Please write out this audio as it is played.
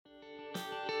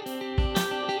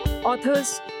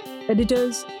Authors,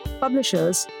 editors,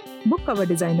 publishers, book cover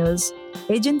designers,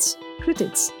 agents,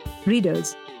 critics,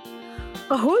 readers.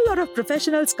 A whole lot of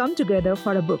professionals come together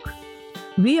for a book.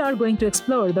 We are going to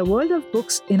explore the world of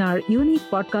books in our unique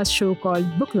podcast show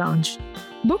called Book Lounge.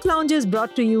 Book Lounge is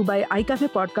brought to you by iCafe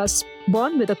Podcasts,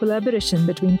 born with a collaboration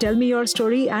between Tell Me Your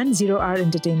Story and Zero Hour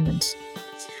Entertainment.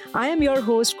 I am your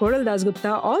host, Koral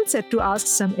Dasgupta, all set to ask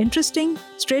some interesting,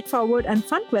 straightforward, and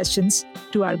fun questions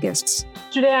to our guests.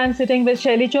 Today I'm sitting with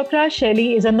Shaily Chopra.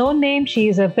 Shaily is a known name. She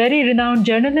is a very renowned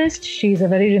journalist. She is a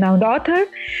very renowned author.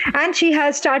 And she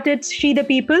has started She the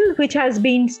People, which has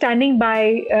been standing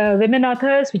by women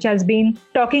authors, which has been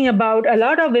talking about a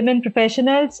lot of women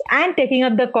professionals and taking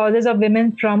up the causes of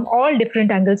women from all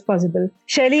different angles possible.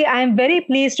 Shaily, I am very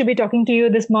pleased to be talking to you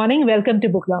this morning. Welcome to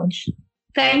Book Lounge.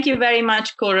 Thank you very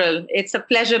much, Koral. It's a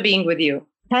pleasure being with you.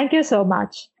 Thank you so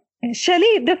much.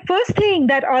 Shaily, the first thing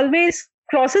that always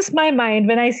crosses my mind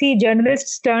when I see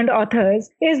journalists turned authors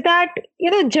is that,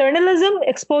 journalism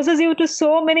exposes you to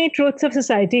so many truths of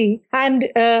society, and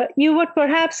you would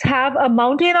perhaps have a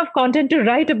mountain of content to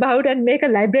write about and make a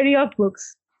library of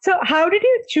books. So how did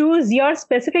you choose your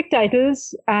specific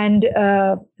titles, and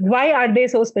why are they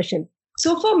so special?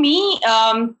 So for me,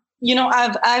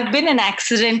 I've been an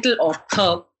accidental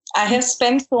author. I have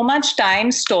spent so much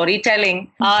time storytelling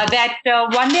that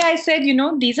one day I said,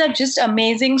 these are just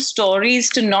amazing stories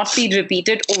to not be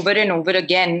repeated over and over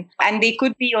again. And they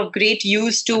could be of great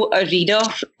use to a reader,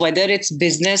 whether it's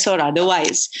business or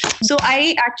otherwise. So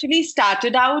I actually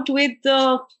started out with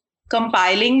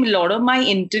compiling a lot of my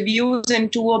interviews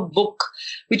into a book,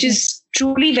 which is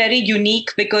truly very unique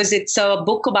because it's a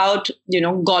book about,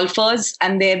 golfers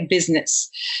and their business.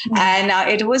 Mm-hmm. And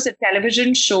it was a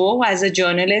television show as a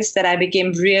journalist that I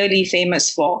became really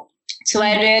famous for. So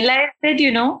I realized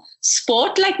that,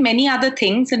 sport, like many other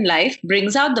things in life,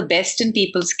 brings out the best in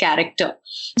people's character.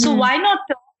 So why not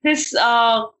turn this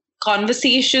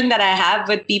conversation that I have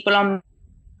with people on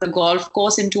the golf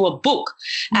course into a book?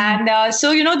 And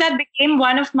so that became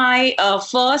one of my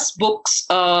first books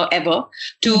ever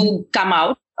to come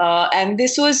out. And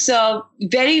this was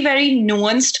very, very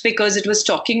nuanced because it was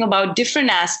talking about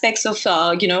different aspects of,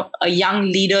 a young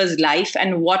leader's life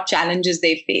and what challenges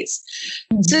they face.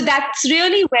 So that's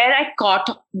really where I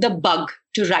caught the bug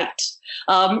to write.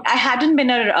 I hadn't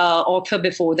been an author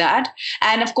before that.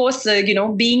 And of course,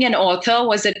 being an author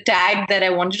was a tag that I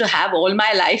wanted to have all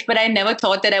my life, but I never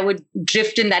thought that I would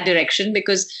drift in that direction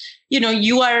because,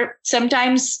 you are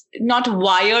sometimes not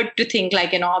wired to think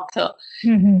like an author.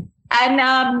 Mm-hmm. And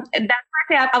that's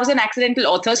why I was an accidental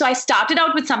author. So I started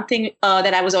out with something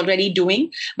that I was already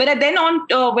doing, but I then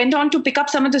went on to pick up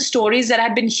some of the stories that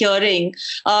I'd been hearing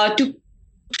to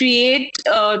create,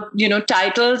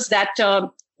 titles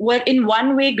that were in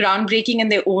one way groundbreaking in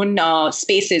their own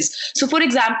spaces. So, for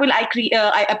example,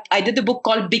 I did the book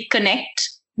called Big Connect,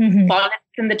 Politics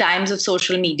in the Times of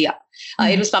Social Media.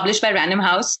 It was published by Random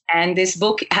House, and this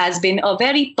book has been a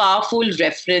very powerful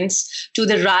reference to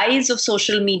the rise of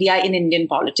social media in Indian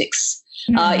politics.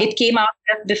 It came out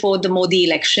just before the Modi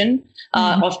election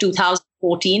of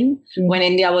 2014, when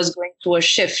India was going through a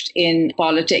shift in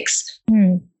politics.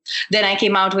 Then I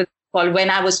came out with called When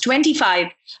I Was 25,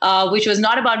 which was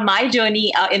not about my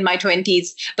journey in my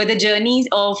 20s, but the journeys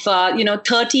of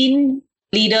 13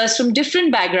 leaders from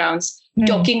different backgrounds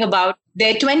talking about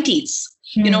their 20s.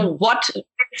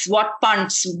 What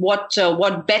punts,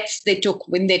 what bets they took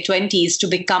in their 20s to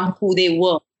become who they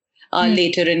were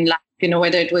later in life.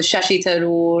 Whether it was Shashi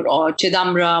Tharoor or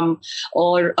Chidambaram,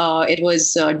 or it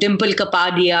was Dimple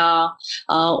Kapadia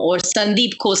or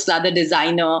Sandeep Khosla, the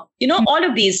designer, all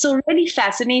of these. So really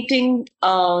fascinating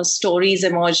stories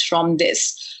emerged from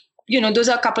this. Those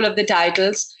are a couple of the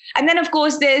titles. And then, of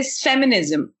course, there's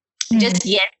feminism. Just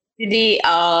yesterday,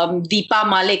 Deepa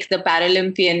Malik, the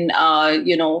Paralympian,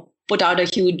 put out a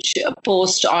huge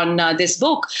post on this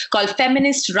book called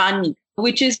Feminist Rani,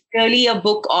 which is really a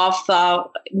book of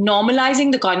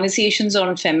normalizing the conversations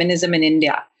on feminism in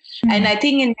India. And I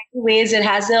think in many ways it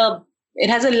has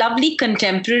a lovely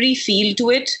contemporary feel to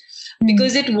it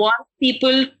because it wants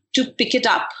people to pick it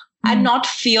up and not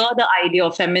fear the idea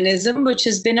of feminism, which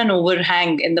has been an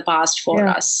overhang in the past for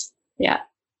us. Yeah.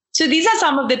 So these are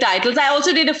some of the titles. I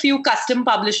also did a few custom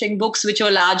publishing books, which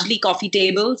were largely coffee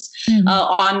tables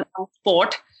on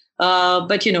sport.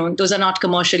 But, those are not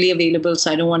commercially available,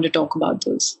 so I don't want to talk about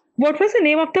those. What was the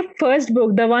name of the first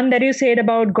book, the one that you said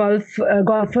about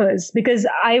golfers? Because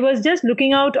I was just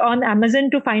looking out on Amazon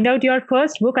to find out your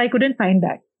first book. I couldn't find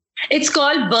that. It's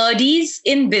called Birdies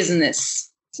in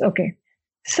Business. Okay.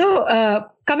 So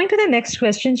coming to the next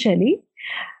question, Shaily,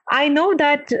 I know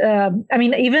that,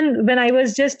 even when I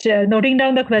was just noting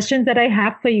down the questions that I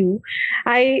have for you,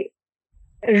 I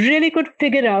really could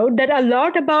figure out that a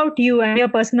lot about you and your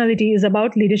personality is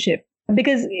about leadership,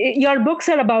 because your books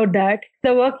are about that.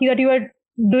 The work that you are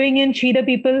doing in She the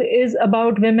People is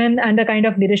about women and the kind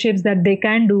of leaderships that they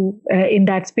can do in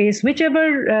that space,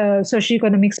 whichever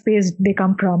socioeconomic space they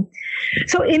come from.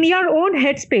 So, in your own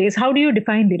headspace, how do you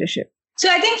define leadership? So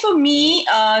I think for me,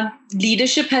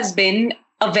 leadership has been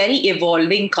a very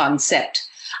evolving concept.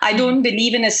 I don't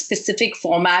believe in a specific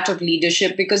format of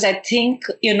leadership because I think,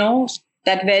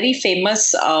 that very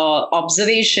famous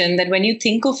observation that when you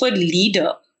think of a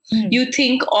leader, you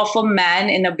think of a man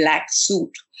in a black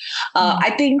suit.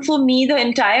 I think for me, the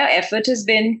entire effort has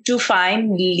been to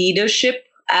find leadership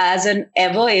as an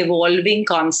ever evolving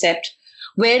concept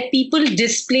where people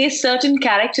display certain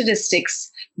characteristics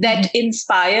that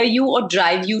inspire you or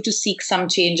drive you to seek some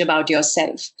change about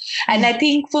yourself. And I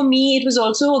think for me, it was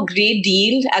also a great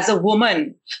deal as a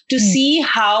woman to see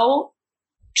how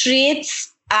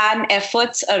traits and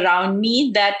efforts around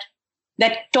me that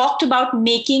talked about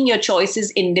making your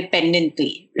choices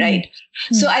independently, right?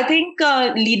 So I think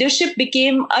leadership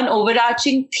became an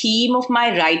overarching theme of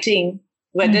my writing,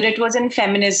 whether it was in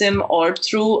feminism or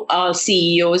through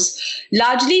CEOs,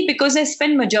 largely because I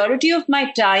spent majority of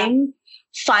my time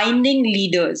finding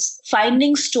leaders,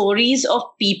 finding stories of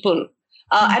people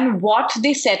and what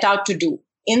they set out to do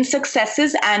in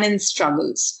successes and in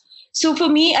struggles. So for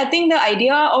me, I think the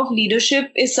idea of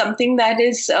leadership is something that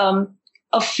is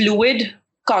a fluid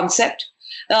concept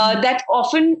that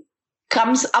often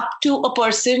comes up to a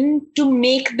person to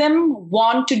make them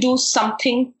want to do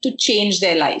something to change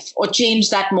their life or change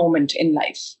that moment in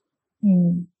life.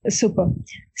 Super.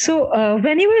 So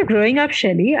when you were growing up,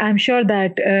 Shelley, I'm sure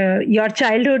that your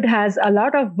childhood has a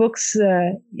lot of books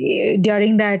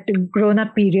during that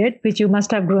grown-up period, which you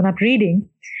must have grown up reading.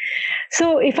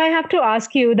 So if I have to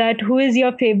ask you that who is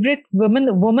your favorite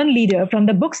woman leader from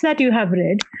the books that you have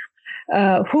read,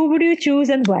 who would you choose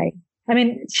and why? I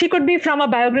mean, she could be from a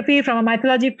biography, from a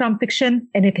mythology, from fiction,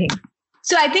 anything.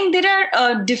 So I think there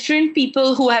are different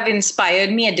people who have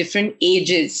inspired me at different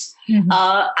ages.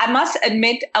 I must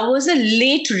admit, I was a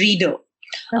late reader.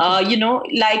 Okay.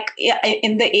 Like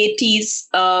in the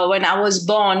 80s, when I was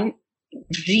born,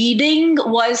 reading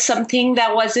was something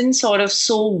that wasn't sort of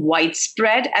so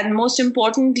widespread. And most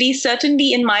importantly,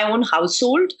 certainly in my own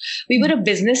household, we were a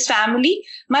business family.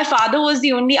 My father was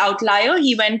the only outlier.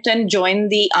 He went and joined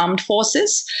the armed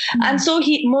forces. And so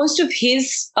most of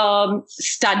his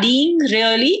studying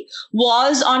really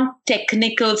was on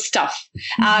technical stuff.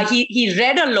 He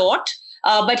read a lot.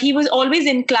 But he was always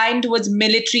inclined towards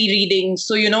military reading.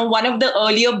 So, one of the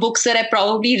earlier books that I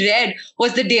probably read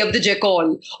was The Day of the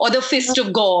Jackal or The Fist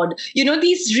of God.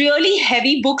 These really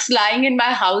heavy books lying in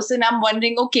my house. And I'm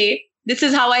wondering, okay, this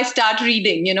is how I start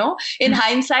reading, In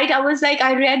hindsight, I was like,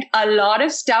 I read a lot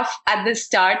of stuff at the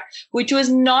start, which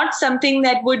was not something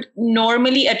that would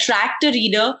normally attract a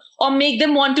reader or make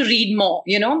them want to read more,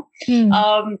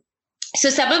 So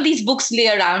some of these books lay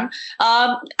around.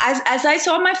 As I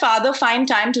saw my father find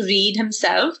time to read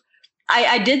himself,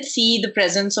 I did see the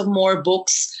presence of more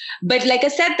books. But like I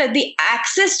said, that the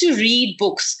access to read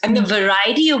books and the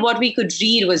variety of what we could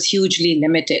read was hugely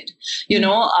limited.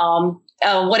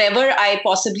 Whatever I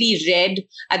possibly read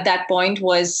at that point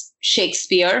was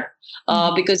Shakespeare.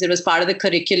 Because it was part of the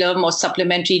curriculum or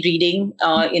supplementary reading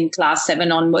in class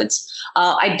 7 onwards.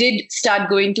 I did start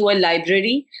going to a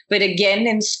library, but again,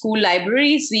 in school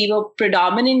libraries, we were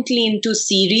predominantly into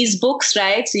series books,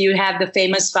 right? So you have the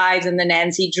Famous Fives and the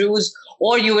Nancy Drews,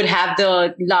 or you would have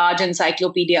the large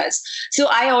encyclopedias. So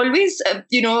I always,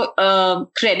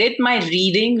 credit my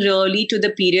reading really to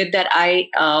the period that I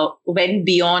went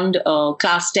beyond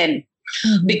class 10.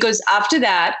 Because after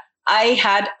that, I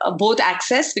had both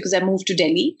access, because I moved to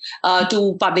Delhi,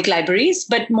 to public libraries.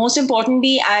 But most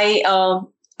importantly,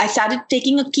 I started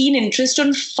taking a keen interest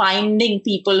on finding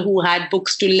people who had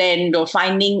books to lend, or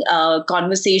finding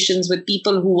conversations with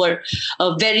people who were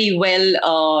very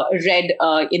well read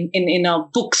in a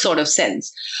book sort of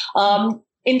sense.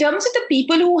 In terms of the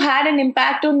people who had an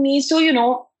impact on me, so,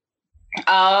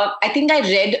 I think I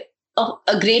read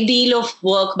a great deal of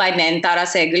work by Nayanthara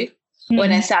Sehgal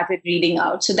when I started reading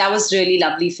out. So that was really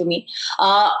lovely for me.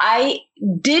 I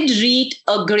did read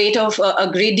a great deal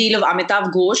of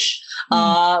Amitav Ghosh,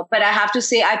 but I have to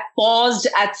say I paused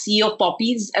at Sea of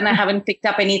Poppies and I haven't picked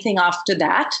up anything after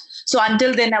that. So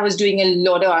until then, I was doing a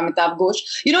lot of Amitav Ghosh.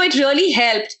 It really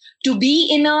helped to be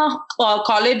in a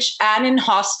college and in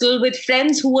hostel with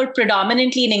friends who were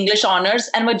predominantly in English honors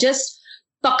and were just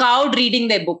pakawed reading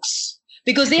their books.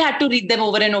 because they had to read them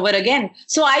over and over again.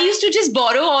 So I used to just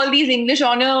borrow all these English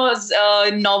honors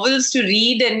novels to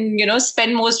read, and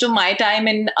spend most of my time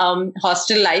in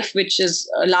hostel life, which is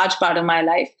a large part of my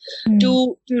life,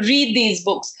 to read these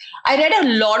books. I read a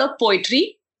lot of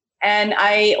poetry, and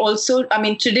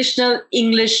traditional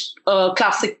English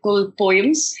classical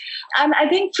poems. And I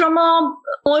think from a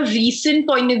more recent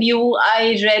point of view,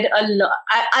 I read a lot.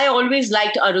 I always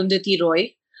liked Arundhati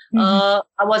Roy. I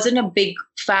wasn't a big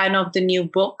fan of the new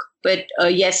book, but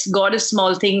yes, God of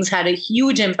Small Things had a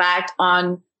huge impact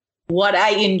on what I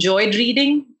enjoyed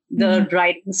reading. The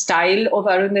writing style of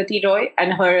Arundhati Roy,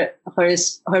 and her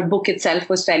book itself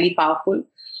was fairly powerful.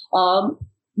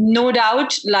 No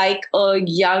doubt, like a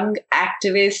young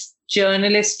activist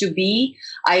journalist to be,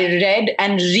 I read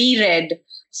and reread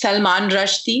Salman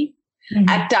Rushdie.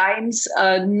 At times,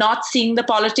 not seeing the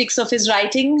politics of his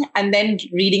writing, and then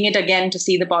reading it again to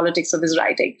see the politics of his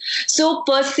writing. So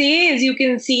per se, as you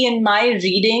can see in my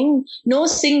reading, no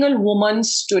single woman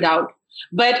stood out.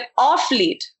 But of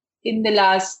late, in the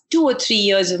last 2 or 3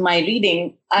 years of my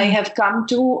reading, I have come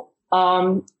to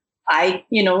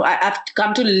I've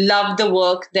come to love the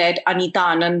work that Anita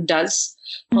Anand does.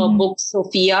 Her book,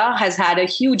 Sophia, has had a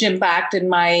huge impact in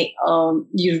my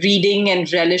reading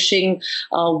and relishing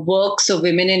works of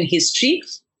women in history,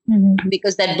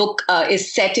 because that book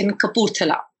is set in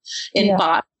Kapurthala, in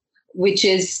part, which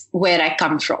is where I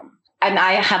come from. And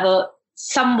I have a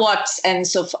somewhat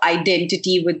sense of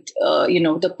identity with,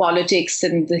 the politics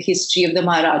and the history of the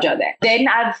Maharaja there. Then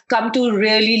I've come to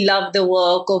really love the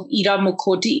work of Ira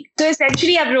Mukhoti. So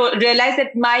essentially, I've realized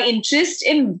that my interest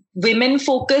in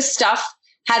women-focused stuff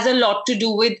has a lot to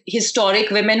do with historic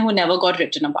women who never got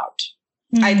written about.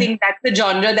 I think that's the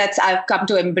genre that I've come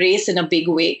to embrace in a big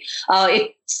way.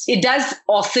 It does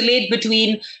oscillate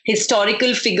between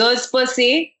historical figures per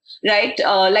se, right?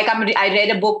 I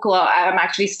read a book, I'm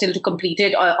actually still to complete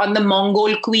it, on the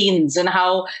Mongol queens, and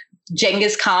how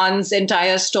Genghis Khan's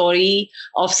entire story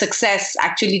of success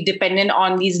actually depended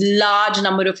on these large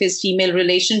number of his female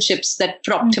relationships that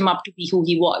propped him up to be who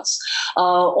he was.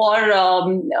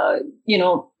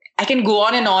 I can go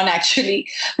on and on, actually.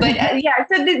 But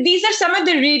so these are some of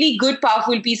the really good,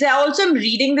 powerful pieces. I also am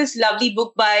reading this lovely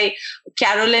book by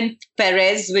Carolyn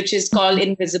Perez, which is called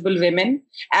Invisible Women.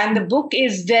 And the book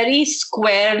is very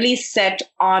squarely set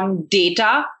on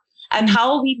data and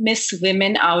how we miss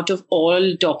women out of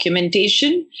all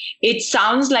documentation. It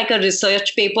sounds like a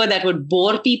research paper that would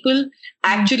bore people.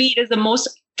 Actually, it is the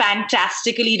most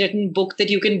fantastically written book that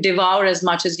you can devour as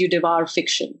much as you devour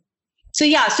fiction. So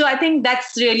I think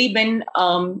that's really been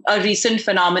a recent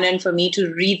phenomenon for me,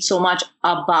 to read so much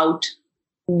about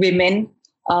women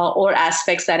or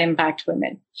aspects that impact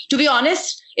women. To be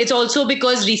honest, it's also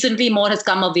because recently more has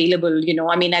come available.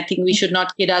 I think we should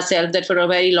not kid ourselves that for a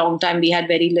very long time we had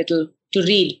very little to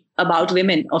read about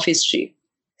women of history.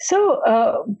 So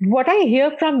what I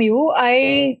hear from you,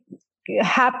 I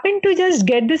happen to just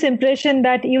get this impression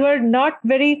that you are not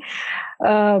very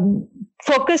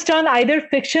focused on either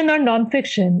fiction or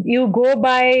non-fiction. You go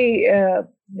by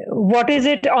what is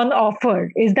it on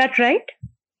offer. Is that right?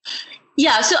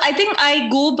 Yeah, so I think I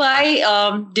go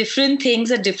by different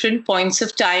things at different points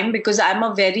of time, because I'm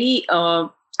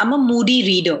a moody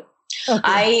reader.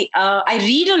 Okay. I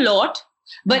read a lot,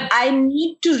 but I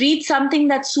need to read something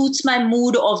that suits my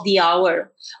mood of the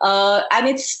hour. And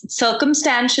it's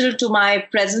circumstantial to my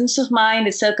presence of mind.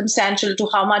 It's circumstantial to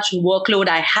how much workload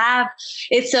I have.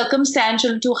 It's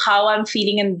circumstantial to how I'm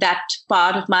feeling in that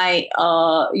part of my,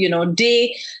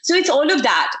 day. So it's all of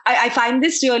that. I find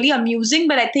this really amusing,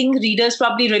 but I think readers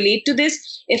probably relate to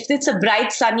this. If it's a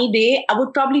bright, sunny day, I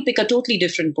would probably pick a totally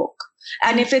different book.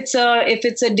 And if it's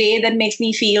a day that makes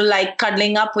me feel like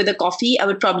cuddling up with a coffee, I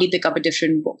would probably pick up a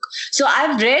different book. So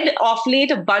I've read of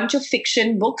late a bunch of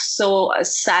fiction books. So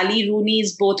Sally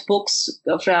Rooney's both books,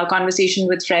 Conversation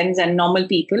with Friends and Normal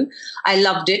People, I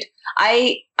loved it.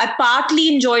 I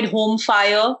partly enjoyed Home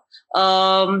Fire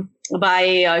by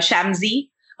Shamsi.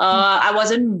 I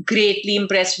wasn't greatly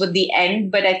impressed with the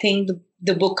end, but I think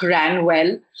the book ran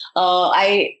well.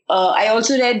 I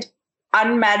also read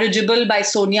Unmarriageable by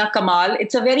Sonia Kamal.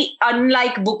 It's a very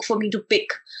unlike book for me to pick,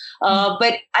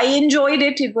 but I enjoyed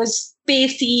it. It was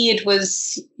pacey. It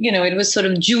was sort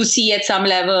of juicy at some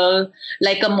level,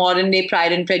 like a modern day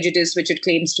Pride and Prejudice, which it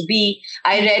claims to be.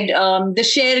 I read the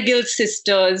Shergill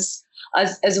sisters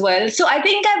as well. So I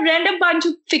think I've read a bunch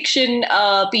of fiction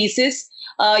pieces.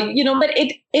 But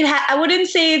I wouldn't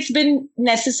say it's been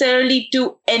necessarily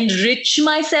to enrich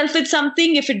myself with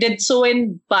something. If it did so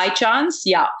by chance,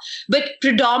 yeah. But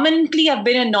predominantly, I've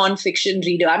been a non-fiction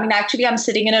reader. Actually, I'm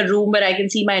sitting in a room where I can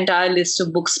see my entire list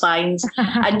of book spines,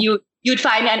 and you'd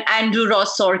find an Andrew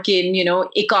Ross Sorkin,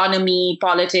 economy,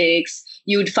 politics.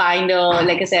 You'd find,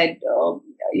 like I said,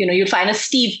 you'd find a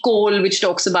Steve Cole, which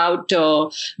talks about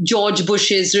George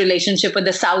Bush's relationship with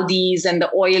the Saudis and the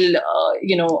oil,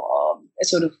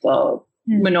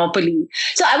 monopoly.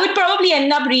 So I would probably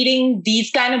end up reading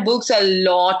these kind of books a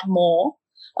lot more,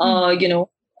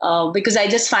 because I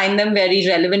just find them very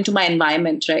relevant to my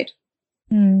environment, right?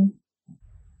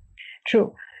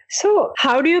 True. So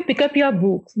how do you pick up your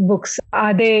books?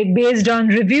 Are they based on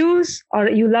reviews, or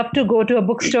you love to go to a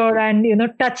bookstore and,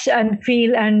 touch and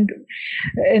feel and,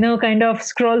 kind of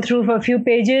scroll through for a few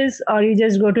pages, or you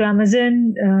just go to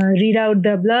Amazon, read out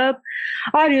the blurb,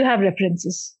 or you have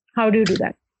references? How do you do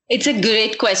that? It's a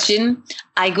great question.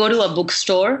 I go to a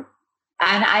bookstore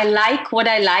and I like what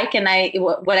I like and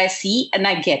what I see and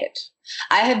I get it.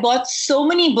 I have bought so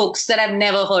many books that I've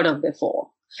never heard of before.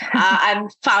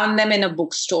 I've found them in a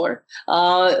bookstore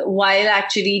while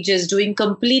actually just doing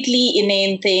completely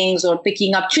inane things or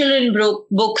picking up children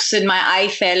books, and my eye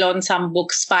fell on some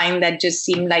book spine that just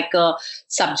seemed like a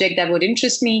subject that would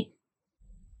interest me.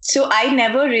 So I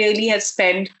never really have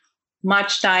spent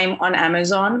much time on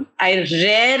Amazon. I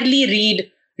rarely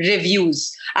read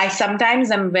reviews. I sometimes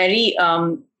am very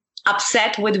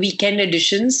upset with weekend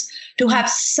editions to have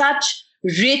such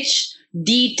rich,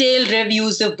 detailed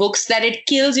reviews of books that it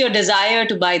kills your desire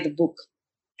to buy the book.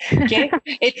 Okay.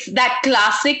 It's that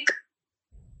classic,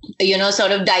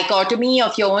 sort of dichotomy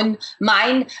of your own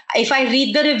mind. If I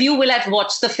read the review, will I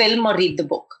watch the film or read the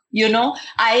book?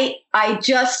 I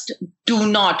just do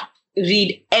not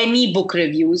read any book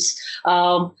reviews.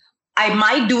 I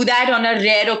might do that on a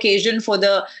rare occasion for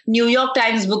the New York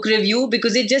Times book review,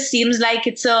 because it just seems like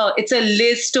it's a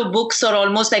list of books, or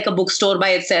almost like a bookstore by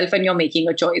itself, and you're making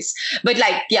a choice. But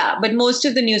but most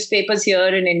of the newspapers here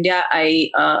in India,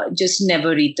 I just never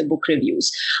read the book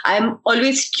reviews. I'm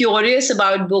always curious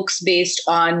about books based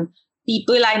on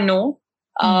people I know.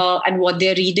 And what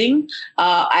they're reading.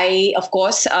 I, of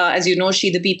course, as you know,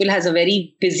 She the People has a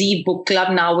very busy book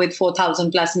club now with 4,000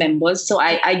 plus members. So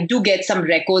I do get some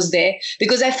recos there,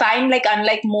 because I find,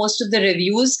 unlike most of the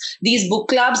reviews, these book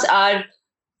clubs are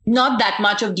not that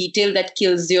much of detail that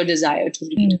kills your desire to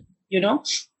read,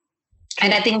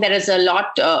 And I think there is a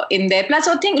lot in there. Plus,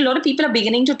 I think a lot of people are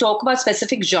beginning to talk about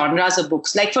specific genres of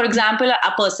books. Like, for example,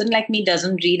 a person like me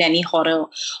doesn't read any horror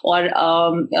or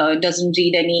doesn't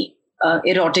read any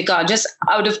erotica, just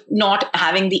out of not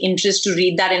having the interest to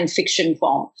read that in fiction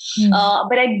form.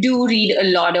 But I do read a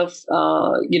lot of,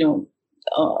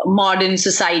 modern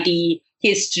society,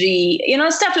 history,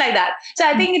 stuff like that. So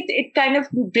I think it kind of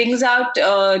brings out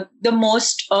the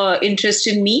most interest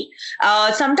in me.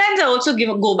 Sometimes I also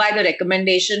go by the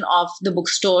recommendation of the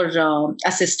bookstore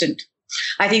assistant.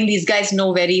 I think these guys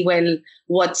know very well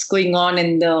what's going on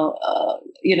in the,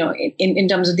 in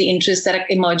terms of the interests that are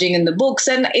emerging in the books.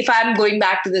 And if I'm going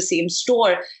back to the same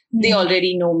store, they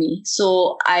already know me.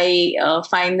 So I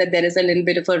find that there is a little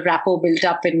bit of a rapport built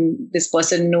up, and this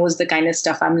person knows the kind of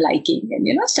stuff I'm liking, and,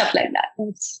 stuff like that.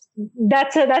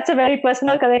 That's a very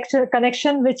personal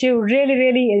connection, which you really,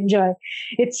 really enjoy.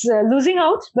 It's losing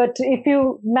out, but if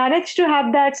you manage to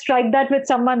have that, strike that with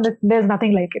someone, there's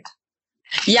nothing like it.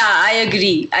 Yeah, I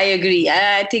agree.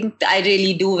 I think I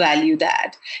really do value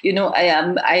that.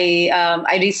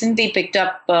 I recently picked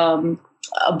up a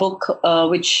book,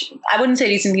 which I wouldn't say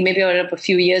recently, maybe a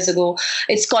few years ago.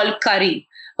 It's called Curry.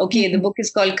 Okay, The book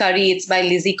is called Curry. It's by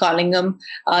Lizzie Collingham.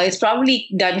 It's probably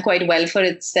done quite well for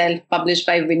itself, published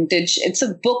by Vintage. It's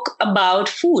a book about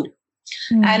food.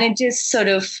 And it just sort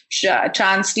of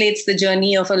translates the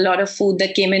journey of a lot of food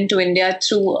that came into India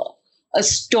through a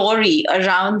story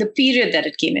around the period that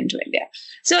it came into India.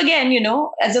 So again,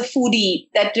 as a foodie,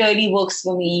 that really works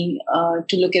for me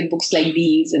to look at books like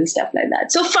these and stuff like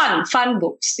that. So fun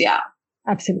books. Yeah.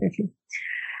 Absolutely.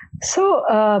 So,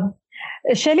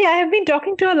 Shelly, I have been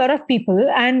talking to a lot of people,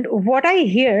 and what I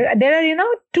hear, there are,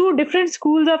 two different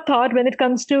schools of thought when it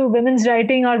comes to women's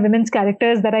writing or women's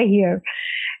characters that I hear.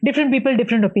 Different people,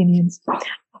 different opinions.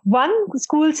 One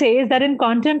school says that in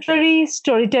contemporary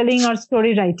storytelling or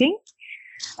story writing,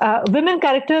 women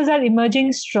characters are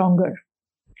emerging stronger.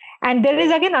 And there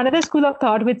is again another school of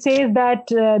thought which says that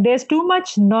there's too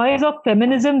much noise of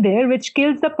feminism there, which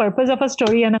kills the purpose of a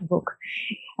story and a book.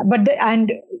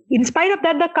 And in spite of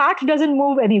that, the cart doesn't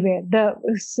move anywhere. The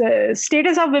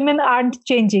status of women aren't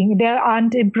changing. They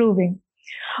aren't improving.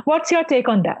 What's your take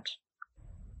on that?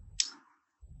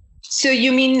 So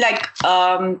you mean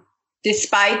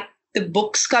despite the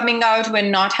books coming out, we're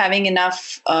not having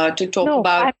enough to talk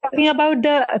about? I'm talking about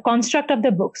the construct of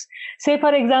the books. Say,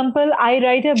 for example, I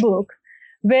write a book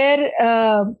where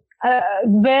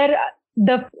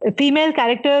the female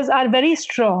characters are very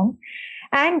strong,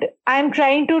 and I'm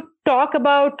trying to talk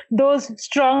about those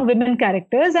strong women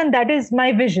characters, and that is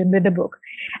my vision with the book.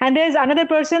 And there's another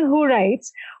person who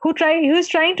writes, who's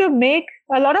trying to make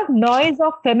a lot of noise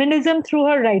of feminism through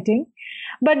her writing,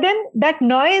 but then that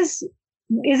noise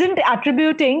isn't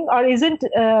attributing or isn't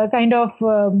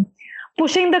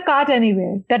pushing the cart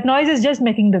anywhere. That noise is just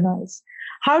making the noise.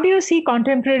 How do you see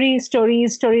contemporary story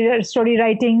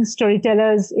writing,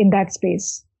 storytellers in that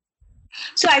space?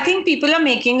 So I think people are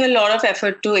making a lot of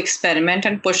effort to experiment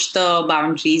and push the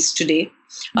boundaries today.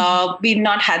 We've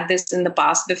not had this in the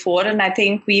past before, and I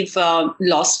think we've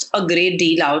lost a great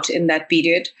deal out in that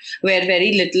period where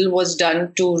very little was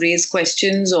done to raise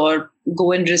questions or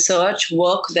go and research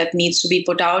work that needs to be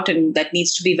put out and that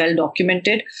needs to be well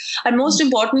documented. And most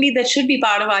importantly, that should be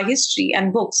part of our history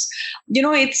and books.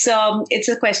 It's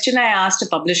a question I asked a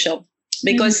publisher.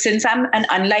 Because since I'm an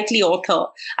unlikely author,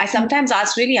 I sometimes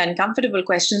ask really uncomfortable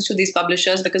questions to these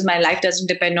publishers because my life doesn't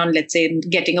depend on, let's say,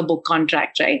 getting a book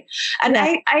contract, right? And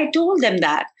I told them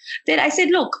that I said,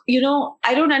 look,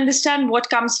 I don't understand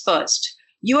what comes first.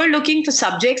 You are looking for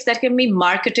subjects that can be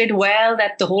marketed well,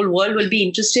 that the whole world will be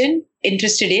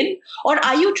interested in, or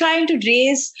are you trying to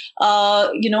raise,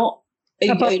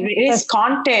 raise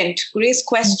content, raise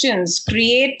questions,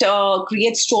 create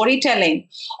storytelling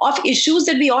of issues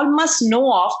that we all must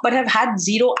know of but have had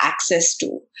zero access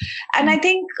to. And I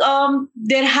think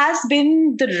there has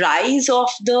been the rise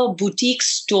of the boutique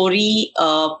story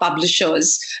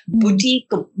publishers,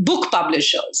 boutique book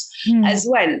publishers as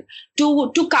well,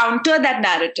 to counter that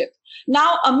narrative.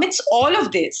 Now, amidst all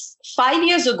of this, 5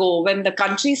 years ago, when the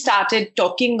country started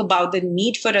talking about the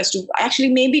need for us to, actually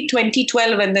maybe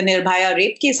 2012 when the Nirbhaya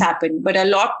rape case happened, but a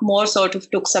lot more sort of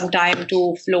took some time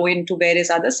to flow into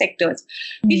various other sectors.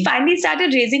 We finally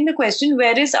started raising the question,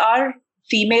 where is our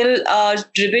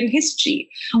female-driven history?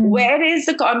 Where is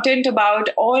the content about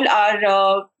all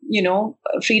our,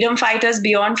 freedom fighters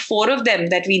beyond 4 of them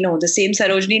that we know? The same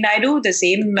Sarojini Naidu, the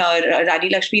same Rani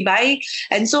Lakshmi Bai,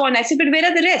 and so on. I said, but where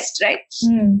are the rest, right?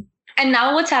 And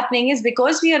now what's happening is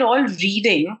because we are all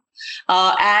reading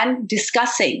and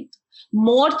discussing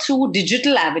more through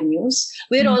digital avenues,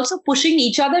 we're also pushing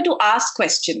each other to ask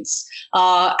questions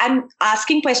and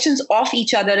asking questions of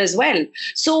each other as well.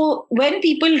 So when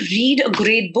people read a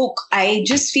great book, I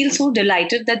just feel so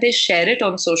delighted that they share it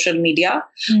on social media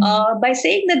by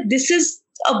saying that this is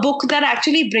a book that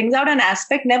actually brings out an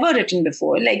aspect never written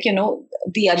before. Like,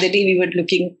 the other day we were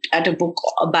looking at a book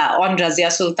on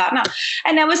Razia Sultana.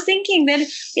 And I was thinking that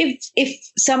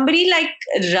if somebody like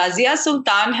Razia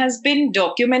Sultan has been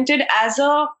documented as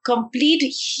a complete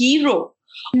hero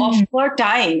of her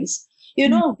times,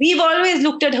 we've always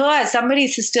looked at her as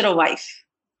somebody's sister or wife.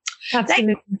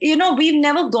 Absolutely. Like, we've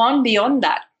never gone beyond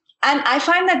that. And I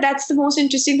find that that's the most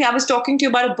interesting thing. I was talking to you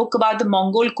about a book about the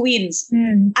Mongol queens.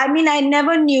 I mean, I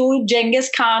never knew Genghis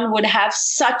Khan would have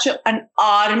such an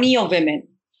army of women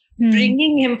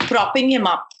propping him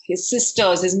up, his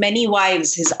sisters, his many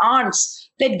wives, his aunts,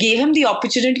 that gave him the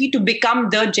opportunity to become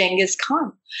the Genghis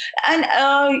Khan. And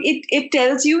it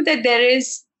tells you that there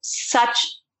is such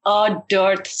a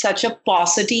dearth, such a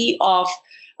paucity of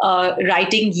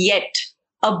writing yet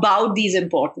about these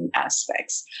important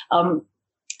aspects.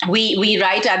 We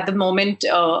write at the moment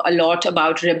a lot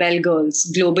about rebel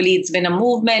girls. Globally, it's been a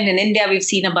movement. In India, we've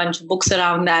seen a bunch of books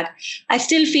around that. I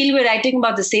still feel we're writing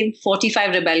about the same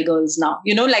 45 rebel girls now.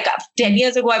 Like 10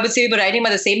 years ago, I would say we were writing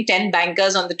about the same 10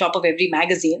 bankers on the top of every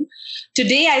magazine.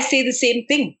 Today, I say the same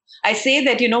thing. I say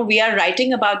that, we are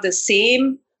writing about the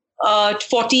same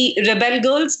 40 rebel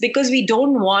girls because we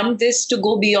don't want this to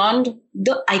go beyond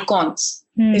the icons.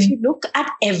 If you look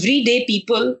at everyday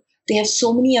people, they have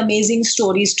so many amazing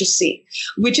stories to say,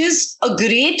 which is a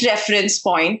great reference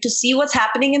point to see what's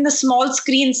happening in the small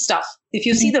screen stuff. If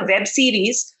you see the web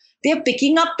series, they're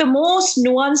picking up the most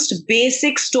nuanced,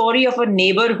 basic story of a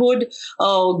neighborhood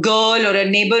girl or a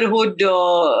neighborhood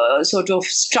sort of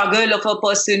struggle of a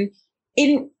person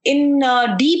in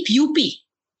deep UP.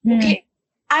 Okay.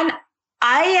 And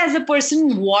I, as a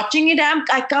person watching it,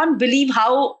 I can't believe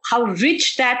how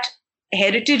rich that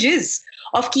heritage is,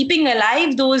 of keeping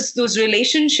alive those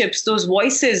relationships, those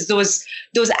voices, those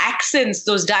accents,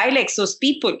 those dialects, those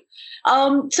people.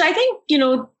 So I think,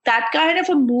 that kind of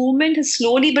a movement has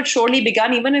slowly but surely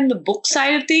begun, even in the book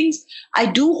side of things. I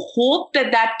do hope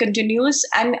that continues.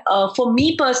 And for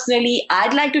me personally,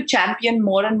 I'd like to champion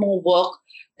more and more work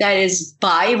that is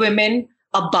by women,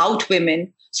 about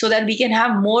women, so that we can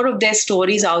have more of their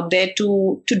stories out there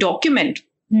to document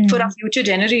for our future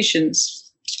generations.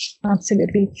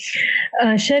 Absolutely.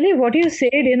 Shelley, what you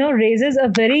said, raises a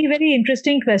very, very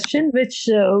interesting question, which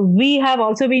we have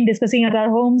also been discussing at our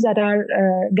homes, at our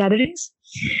gatherings,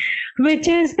 which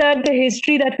is that the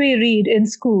history that we read in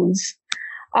schools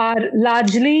are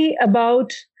largely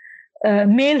about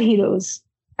male heroes.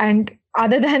 And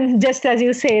other than, just as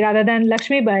you say, rather than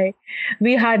Lakshmi Bai,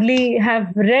 we hardly have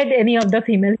read any of the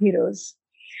female heroes.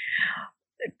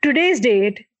 Today's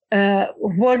date,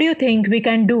 what do you think we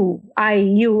can do, I,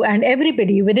 you, and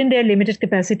everybody within their limited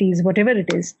capacities, whatever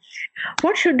it is?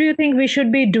 What do you think we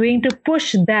should be doing to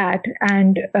push that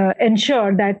and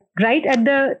ensure that right at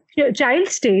the child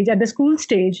stage, at the school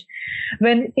stage,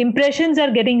 when impressions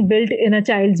are getting built in a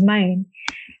child's mind,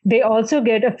 they also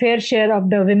get a fair share of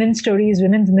the women's stories,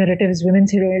 women's narratives,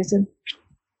 women's heroism?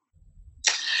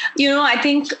 I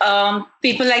think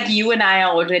people like you and I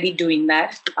are already doing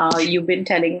that. You've been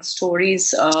telling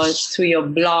stories through your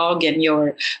blog and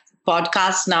your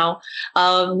podcast now.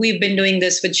 We've been doing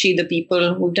this with She the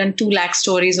People. We've done 2 lakh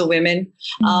stories of women,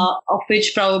 of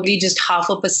which probably just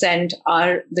 0.5%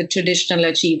 are the traditional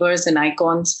achievers and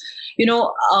icons.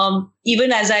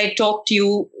 Even as I talk to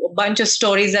you, a bunch of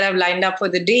stories that I've lined up for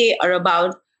the day are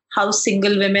about how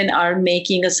single women are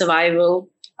making a survival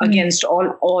against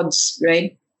all odds,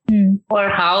 right? Or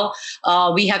how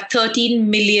we have 13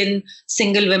 million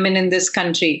single women in this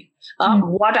country.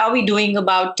 What are we doing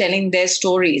about telling their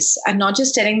stories, and not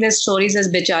just telling their stories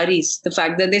as bicharis, the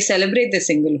fact that they celebrate their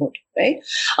singlehood, right?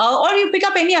 Or you pick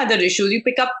up any other issues. You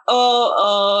pick up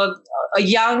a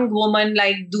young woman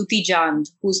like Duti Jand,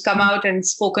 who's come out and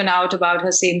spoken out about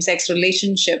her same-sex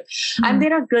relationship. And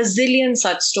there are gazillion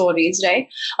such stories, right?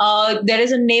 There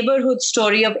is a neighborhood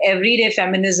story of everyday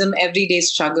feminism, everyday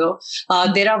struggle.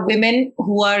 There are women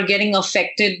who are getting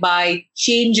affected by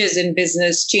changes in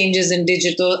business, changes in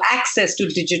digital, access to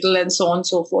digital, and so on and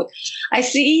so forth. I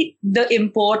see the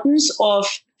importance of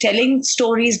telling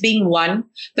stories being one,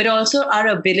 but also our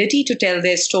ability to tell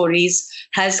their stories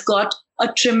has got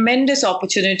a tremendous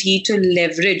opportunity to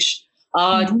leverage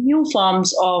new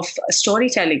forms of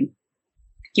storytelling.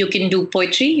 You can do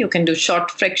poetry, you can do short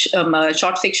fiction,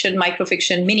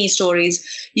 microfiction, mini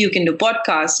stories. You can do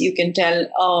podcasts, you can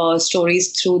tell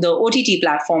stories through the OTT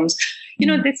platforms.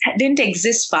 This didn't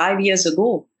exist 5 years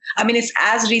ago. I mean, it's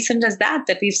as recent as that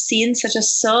we've seen such a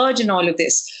surge in all of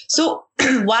this. So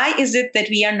why is it that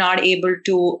we are not able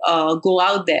to go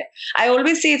out there? I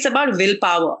always say it's about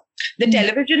willpower. The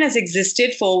television has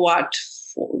existed for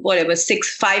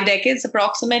 5 decades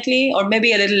approximately, or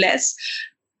maybe a little less.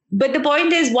 But the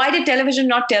point is, why did television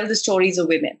not tell the stories of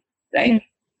women, right?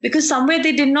 Because somewhere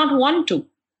they did not want to.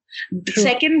 True.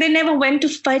 Second, they never went to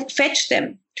fetch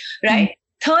them, right?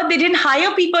 Third, they didn't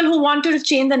hire people who wanted to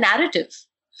change the narrative.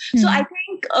 So I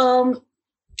think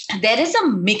there is a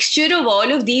mixture of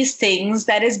all of these things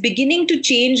that is beginning to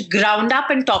change ground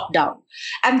up and top down.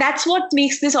 And that's what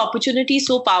makes this opportunity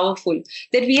so powerful,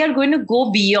 that we are going to go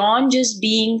beyond just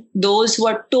being those who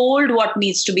are told what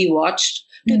needs to be watched,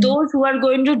 to those who are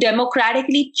going to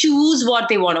democratically choose what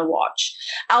they want to watch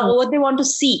or what they want to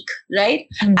seek, right?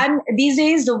 And these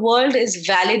days, the world is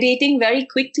validating very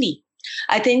quickly.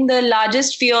 I think the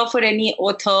largest fear for any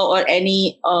author or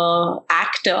any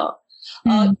actor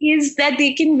is that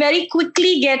they can very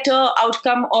quickly get an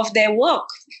outcome of their work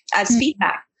as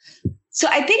feedback. So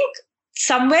I think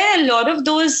somewhere a lot of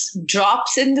those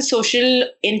drops in the social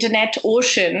internet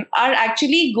ocean are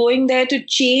actually going there to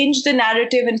change the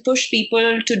narrative and push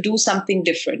people to do something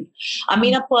different. I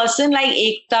mean, a person like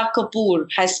Ekta Kapoor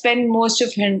has spent most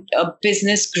of her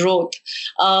business growth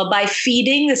by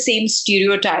feeding the same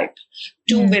stereotype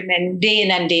to women day in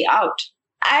and day out.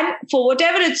 And for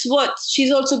whatever it's worth,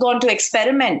 she's also gone to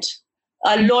experiment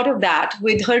a lot of that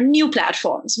with her new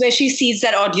platforms, where she sees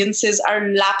that audiences are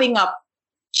lapping up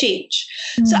change.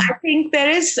 So I think there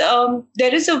is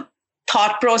a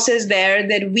thought process there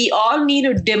that we all need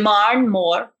to demand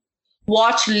more,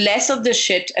 watch less of the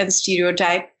shit and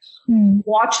stereotype,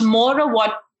 watch more of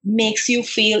what makes you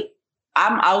feel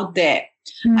I'm out there.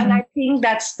 And I think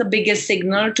that's the biggest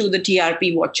signal to the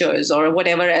TRP watchers or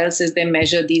whatever else is they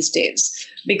measure these days.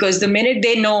 Because the minute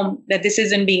they know that this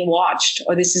isn't being watched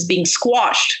or this is being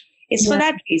squashed, it's for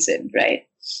that reason, right?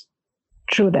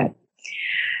 True that.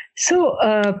 So,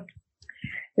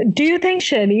 do you think,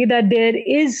 Shelley, that there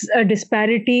is a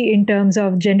disparity in terms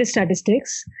of gender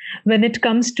statistics when it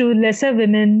comes to lesser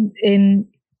women in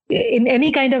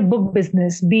any kind of book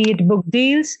business, be it book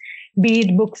deals, be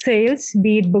it book sales,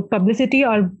 be it book publicity,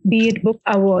 or be it book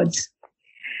awards?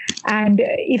 And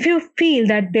if you feel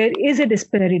that there is a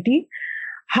disparity,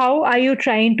 how are you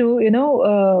trying to,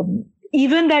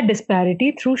 even that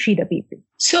disparity through She the People?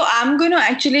 So I'm going to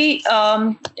actually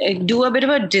do a bit of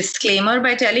a disclaimer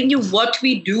by telling you what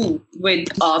we do with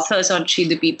authors on She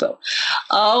the People.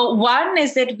 One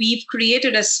is that we've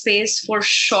created a space for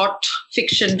short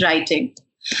fiction writing.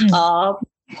 Uh,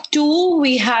 Two,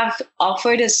 we have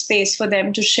offered a space for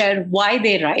them to share why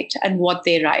they write and what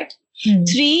they write.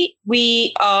 Three,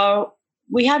 we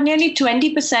have nearly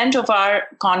 20% of our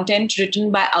content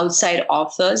written by outside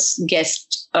authors,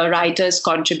 guest writers,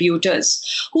 contributors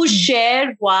who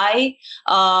share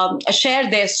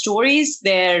their stories,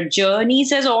 their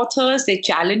journeys as authors, their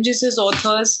challenges as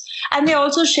authors, and they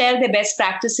also share their best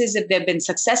practices if they've been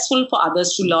successful for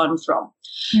others to learn from.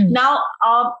 Now,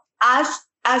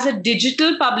 as a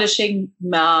digital publishing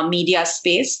media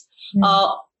space,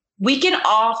 we can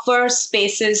offer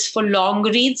spaces for long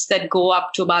reads that go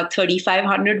up to about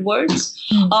 3,500 words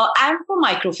and for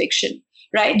microfiction,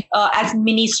 right? As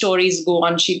mini stories go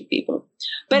on She the People.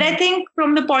 But I think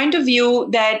from the point of view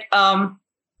that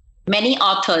many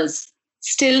authors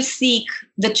still seek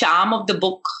the charm of the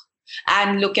book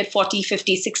and look at 40,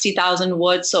 50, 60,000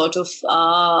 word sort of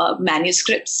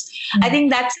manuscripts, I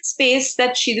think that's a space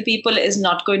that She the People is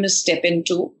not going to step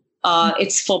into.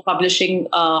 It's for publishing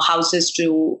houses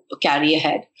to carry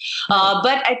ahead.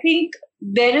 But I think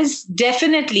there is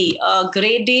definitely a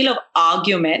great deal of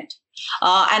argument.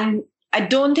 And I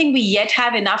don't think we yet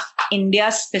have enough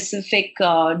India-specific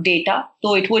data,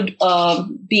 though it would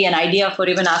be an idea for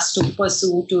even us to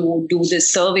pursue to do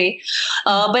this survey.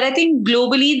 But I think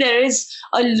globally there is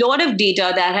a lot of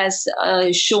data that has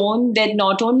shown that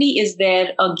not only is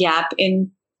there a gap in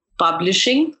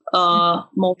publishing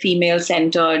more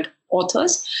female-centered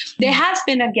authors, there has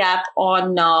been a gap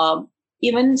on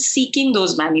even seeking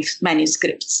those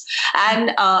manuscripts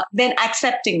and then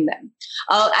accepting them.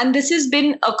 And this has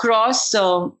been across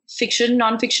fiction,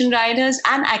 non-fiction writers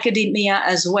and academia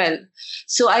as well.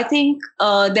 So I think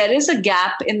there is a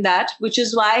gap in that, which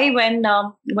is why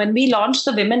when we launched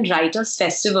the Women Writers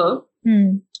Festival,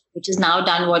 which is now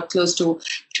done close to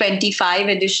 25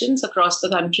 editions across the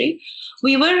country,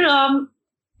 we were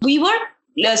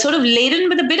sort of laden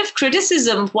with a bit of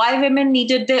criticism why women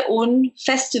needed their own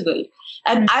festival.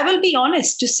 And I will be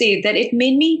honest to say that it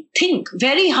made me think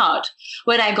very hard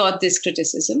when I got this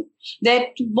criticism that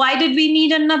why did we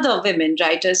need another women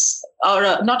writers or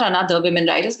not another women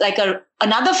writers, like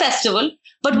another festival,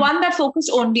 but one that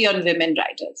focused only on women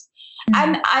writers.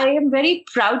 And I am very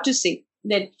proud to say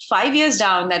that 5 years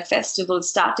down that festival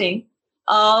starting,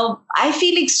 I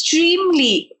feel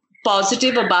extremely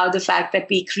positive about the fact that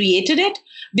we created it,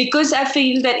 because I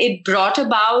feel that it brought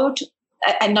about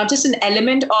and not just an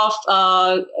element of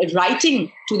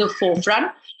writing to the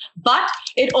forefront, but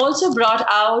it also brought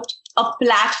out a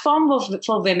platform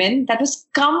for women that was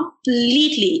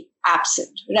completely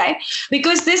absent, right?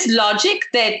 Because this logic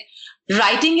that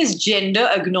writing is gender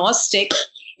agnostic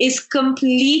is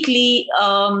completely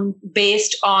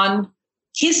based on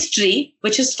history,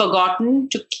 which has forgotten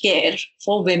to care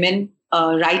for women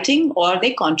writing or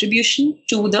their contribution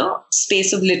to the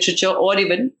space of literature or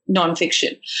even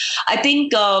nonfiction. I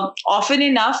think often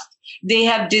enough, they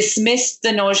have dismissed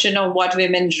the notion of what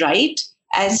women write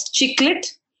as chicklit.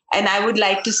 And I would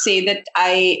like to say that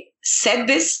I said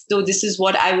this, though this is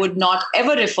what I would not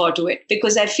ever refer to it,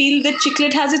 because I feel that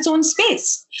chicklit has its own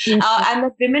space and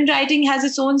that women writing has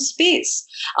its own space.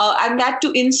 And that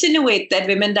to insinuate that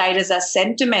women writers are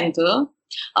sentimental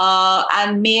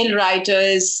and male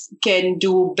writers can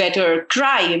do better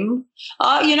crime,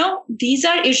 these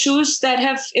are issues that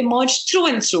have emerged through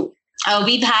and through.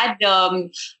 We've had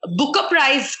Booker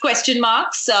Prize question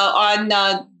marks on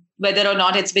whether or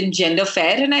not it's been gender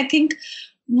fair. And I think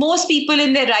most people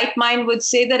in their right mind would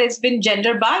say that it's been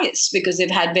gender biased because they've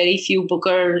had very few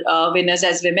Booker winners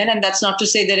as women. And that's not to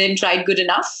say they didn't try good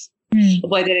enough.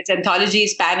 Whether it's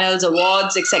anthologies, panels,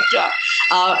 awards, etc.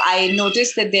 I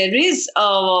noticed that there is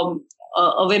a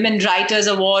Women Writers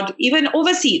Award even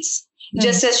overseas.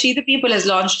 Just as She the People has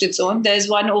launched its own, there's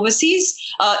one overseas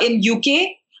in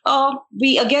UK.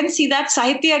 We again see that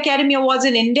Sahitya Academy Awards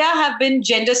in India have been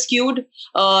gender skewed.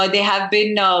 They have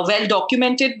been well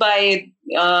documented by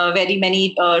very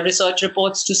many research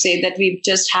reports to say that we've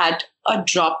just had a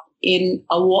drop in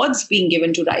awards being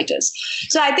given to writers.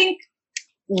 So I think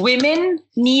women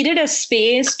needed a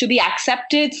space to be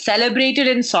accepted, celebrated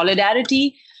in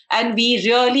solidarity. And we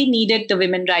really needed the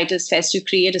Women Writers Fest to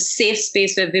create a safe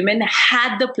space where women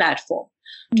had the platform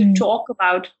to talk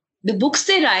about the books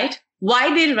they write,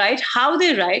 why they write, how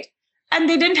they write. And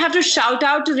they didn't have to shout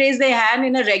out to raise their hand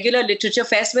in a regular literature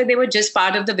fest where they were just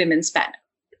part of the women's panel.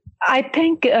 I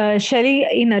think, Shelly,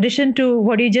 in addition to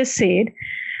what you just said,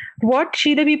 what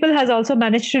She the People has also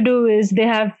managed to do is they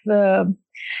have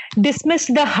dismiss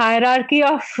the hierarchy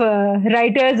of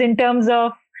writers in terms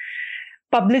of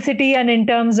publicity and in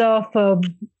terms of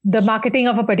the marketing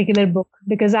of a particular book,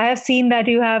 because I have seen that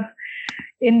you have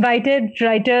invited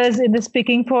writers in the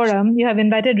speaking forum. You have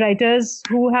invited writers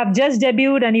who have just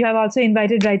debuted, and you have also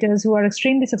invited writers who are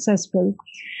extremely successful.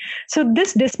 So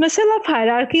this dismissal of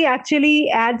hierarchy actually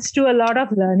adds to a lot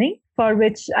of learning, for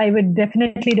which I would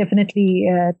definitely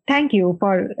thank you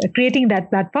for creating that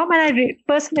platform. And I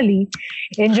personally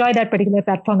enjoy that particular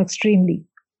platform extremely.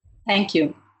 Thank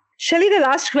you. Shelly, the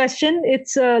last question,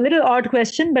 it's a little odd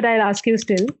question, but I'll ask you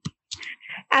still.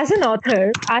 As an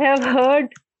author, I have heard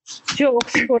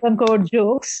jokes, quote unquote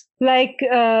jokes, like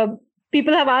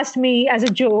people have asked me as a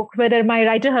joke whether my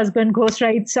writer husband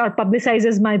ghostwrites or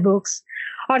publicizes my books,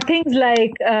 or things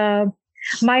like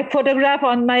my photograph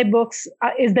on my books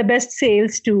is the best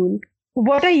sales tool.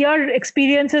 What are your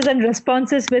experiences and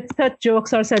responses with such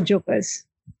jokes or such jokers?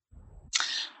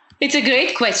 It's a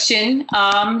great question.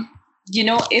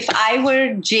 If I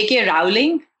were J.K.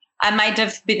 Rowling, I might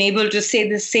have been able to say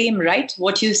the same, right?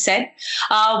 What you said,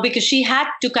 because she had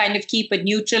to kind of keep a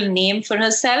neutral name for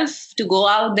herself to go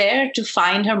out there to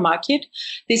find her market.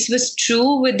 This was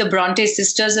true with the Bronte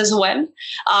sisters as well.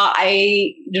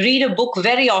 I read a book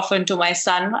very often to my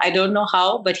son. I don't know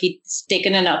how, but he's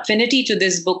taken an affinity to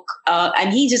this book,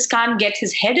 and he just can't get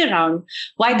his head around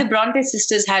why the Bronte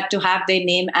sisters had to have their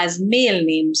name as male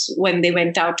names when they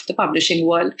went out to the publishing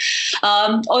world.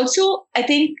 Also, I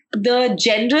think the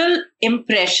general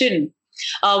impression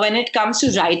when it comes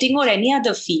to writing or any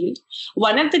other field,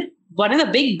 one of the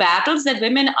big battles that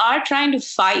women are trying to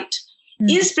fight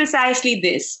is precisely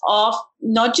this, of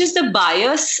not just the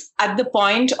bias at the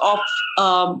point of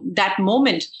that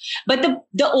moment, but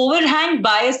the overhang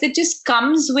bias that just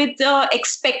comes with the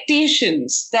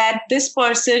expectations that this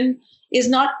person is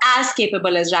not as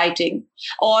capable as writing,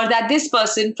 or that this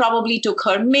person probably took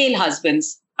her male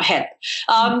husband's help.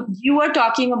 You were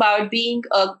talking about being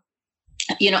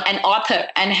an author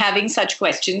and having such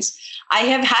questions. I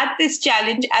have had this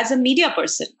challenge as a media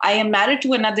person. I am married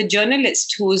to another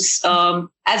journalist who's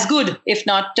as good, if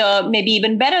not maybe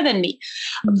even better than me.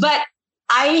 But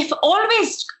I've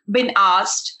always been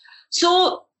asked,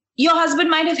 so your husband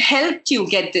might have helped you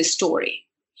get this story,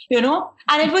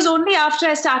 And it was only after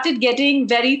I started getting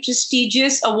very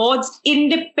prestigious awards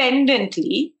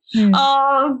independently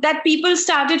that people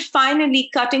started finally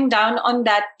cutting down on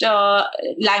that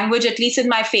language, at least in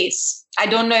my face. I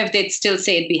don't know if they'd still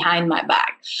say it behind my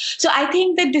back. So I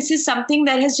think that this is something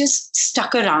that has just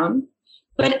stuck around.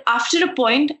 But after a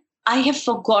point, I have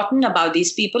forgotten about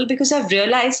these people, because I've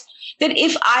realized that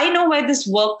if I know where this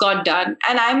work got done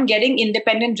and I'm getting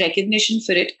independent recognition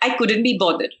for it, I couldn't be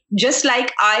bothered. Just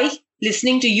like I,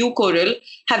 listening to you, Koral,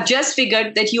 have just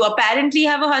figured that you apparently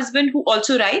have a husband who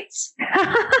also writes.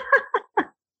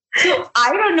 So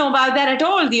I don't know about that at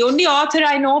all. The only author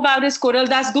I know about is Koral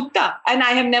Das Gupta. And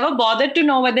I have never bothered to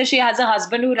know whether she has a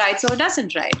husband who writes or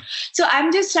doesn't write. So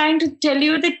I'm just trying to tell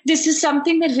you that this is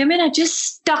something that women are just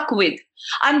stuck with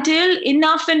until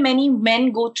enough and many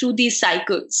men go through these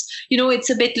cycles. It's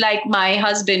a bit like my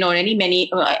husband or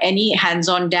any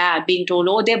hands-on dad being told,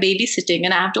 oh, they're babysitting.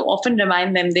 And I have to often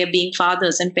remind them they're being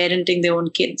fathers and parenting their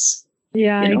own kids.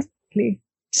 Yeah, exactly.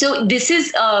 So this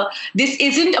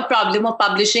isn't a problem of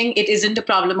publishing. It isn't a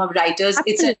problem of writers.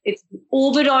 Absolutely. It's an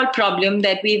overall problem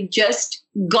that we've just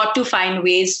got to find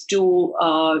ways to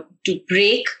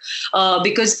break,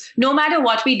 because no matter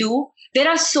what we do, there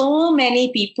are so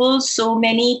many people, so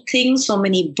many things, so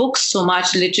many books, so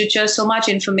much literature, so much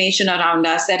information around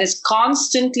us that is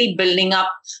constantly building up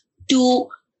to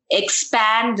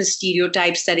expand the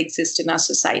stereotypes that exist in our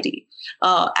society.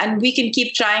 And we can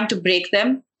keep trying to break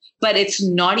them, but it's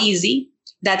not easy.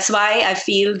 That's why I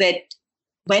feel that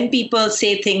when people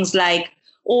say things like,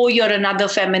 oh, you're another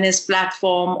feminist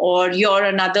platform, or you're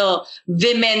another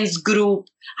women's group,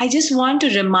 I just want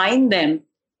to remind them,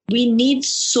 we need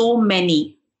so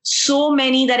many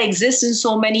that exist and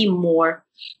so many more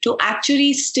to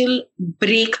actually still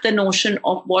break the notion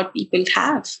of what people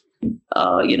have.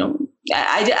 I mean,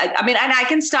 and I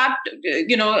can start,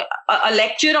 a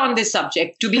lecture on this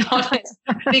subject, to be honest,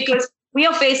 because we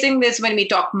are facing this when we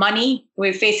talk money.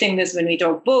 We're facing this when we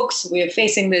talk books. We're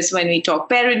facing this when we talk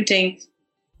parenting.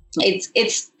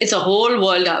 It's a whole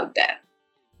world out there.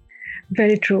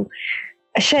 Very true.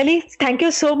 Shelly, thank you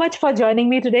so much for joining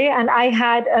me today. And I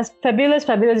had a fabulous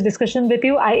discussion with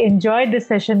you. I enjoyed this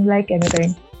session like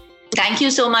anything. Thank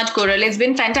you so much, Koral. It's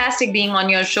been fantastic being on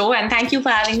your show. And thank you for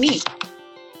having me.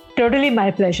 Totally my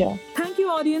pleasure. Thank you,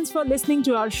 audience, for listening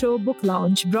to our show Book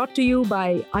Lounge, brought to you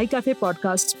by iCafe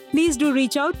Podcasts. Please do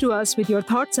reach out to us with your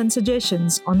thoughts and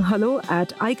suggestions on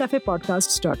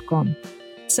hello@icafepodcasts.com.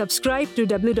 Subscribe to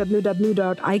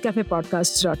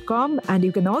www.icafepodcasts.com, and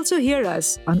you can also hear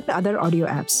us on other audio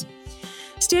apps.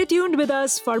 Stay tuned with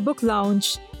us for Book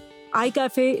Lounge.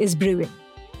 iCafe is brewing.